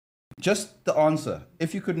Just the answer.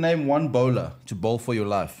 If you could name one bowler to bowl for your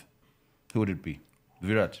life, who would it be?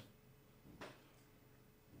 Virat.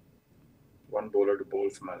 One bowler to bowl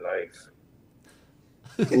for my life.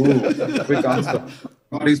 Ooh, quick answer.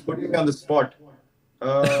 God, he's putting me on the spot.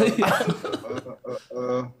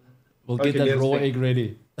 We'll get that raw egg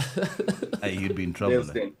ready. Hey, you'd be in trouble. Dale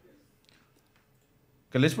Steyn.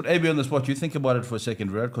 Okay, let's put AB on the spot. You think about it for a second,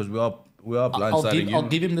 Virat, because we are blindsiding you. I'll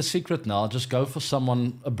give him the secret now. Just go for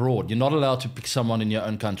someone abroad. You're not allowed to pick someone in your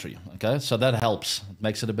own country. Okay, so that helps. It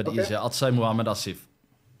makes it a bit easier. I'd say Mohammad Asif.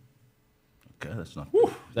 Okay, that's not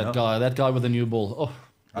That guy with the new ball. Oh,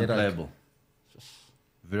 unplayable.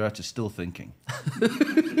 Virat is still thinking.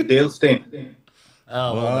 Dale Steyn.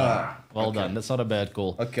 Oh, well done. That's not a bad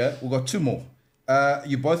call. Okay, we've got two more.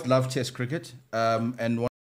 You both love Test cricket, and